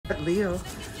Leo.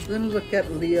 We're going to look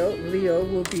at Leo. Leo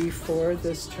will be for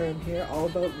this term here, all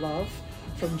about love,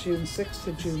 from June 6th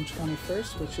to June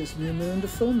 21st, which is new moon to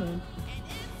full moon.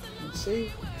 Let's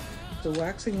see. The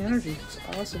waxing energy. It's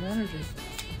awesome energy.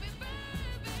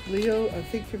 Leo, I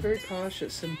think you're very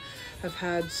cautious and have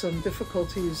had some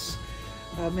difficulties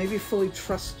maybe fully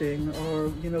trusting,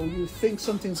 or you think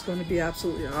something's going to be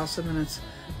absolutely awesome and it's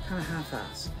kind of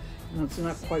half-assed. It's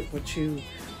not quite what you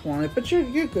wanted, but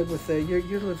you're good with it.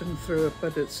 You're living through it,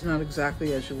 but it's not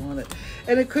exactly as you want it.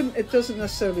 And it doesn't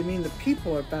necessarily mean that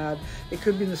people are bad. It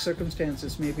could be the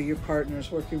circumstances. Maybe your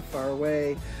partner's working far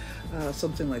away,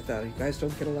 something like that. You guys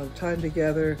don't get a lot of time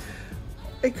together.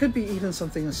 It could be even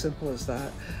something as simple as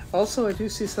that. Also, I do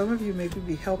see some of you maybe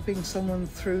be helping someone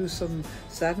through some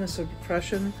sadness or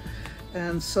depression.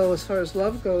 And so as far as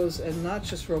love goes, and not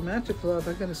just romantic love,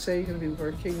 I'm going to say you're going to be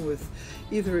working with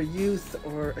either a youth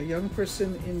or a young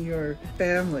person in your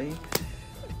family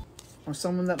or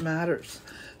someone that matters.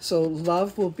 So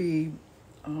love will be,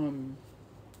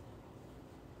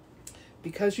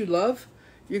 because you love,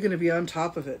 you're going to be on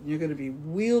top of it, and you're going to be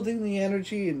wielding the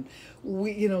energy and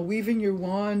weaving your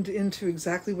wand into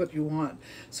exactly what you want.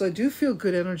 So I do feel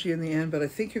good energy in the end, but I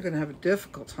think you're going to have a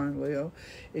difficult time, Leo,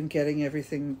 in getting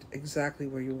everything exactly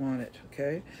where you want it.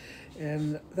 Okay,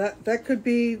 and that could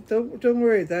be. Don't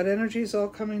worry, that energy is all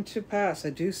coming to pass. I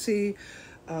do see.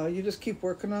 You just keep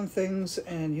working on things,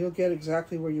 and you'll get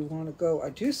exactly where you want to go.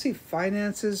 I do see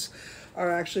finances are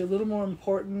actually a little more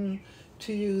important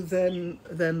to you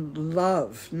than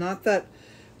love. Not that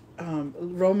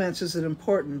romance isn't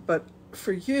important, but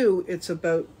for you it's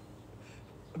about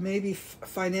maybe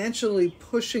financially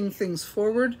pushing things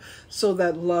forward so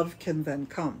that love can then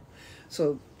come.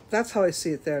 So that's how I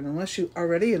see it there. And unless you're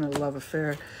already in a love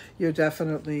affair, you're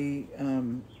definitely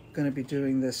going to be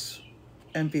doing this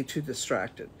and be too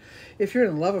distracted. If you're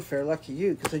in a love affair, lucky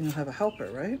you, because then you'll have a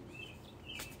helper, right?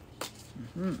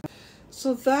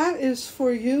 So that is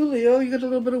for you, Leo. You got a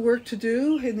little bit of work to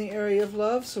do in the area of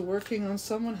love. So working on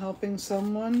someone, helping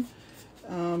someone.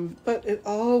 But it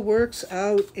all works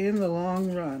out in the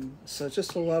long run. So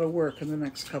just a lot of work in the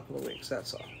next couple of weeks,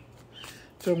 that's all.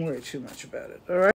 Don't worry too much about it, all right?